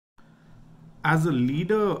as a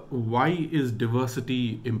leader, why is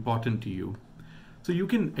diversity important to you? So you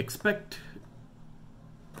can expect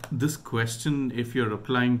this question if you're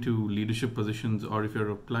applying to leadership positions, or if you're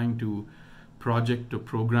applying to project or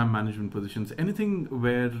program management positions, anything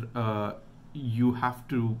where you have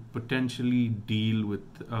to potentially deal with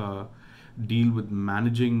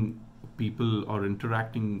managing people or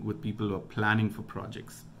interacting with people or planning for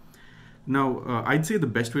projects. Now, I'd say the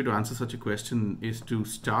best way to answer such a question is to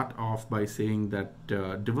start off by saying that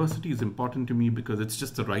diversity is important to me because it's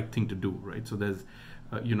just the right thing to do, right? So there's,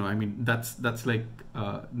 I mean, that's like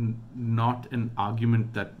not an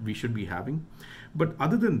argument that we should be having. But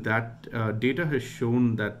other than that, data has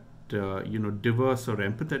shown that diverse or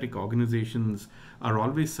empathetic organizations are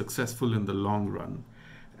always successful in the long run.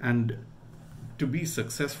 And to be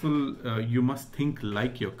successful, you must think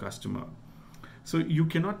like your customer. So you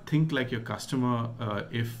cannot think like your customer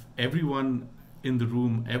if everyone in the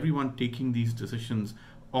room, everyone taking these decisions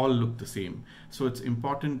all look the same. So it's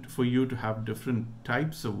important for you to have different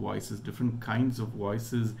types of voices, different kinds of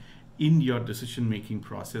voices in your decision-making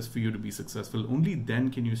process for you to be successful. Only then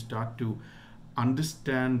can you start to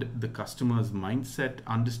understand the customer's mindset,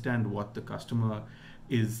 understand what the customer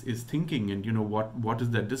is thinking, and what is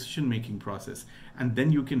their decision-making process, and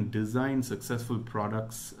then you can design successful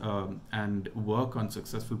products and work on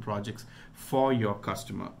successful projects for your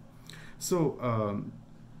customer. So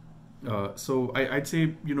I'd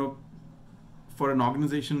say, for an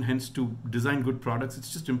organization, hence, to design good products,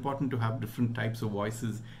 it's just important to have different types of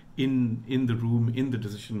voices in the room, in the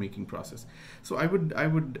decision-making process. So I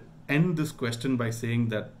would end this question by saying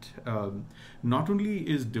that not only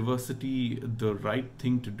is diversity the right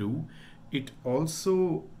thing to do, it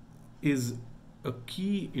also is a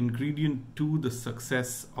key ingredient to the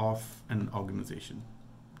success of an organization.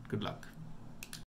 Good luck.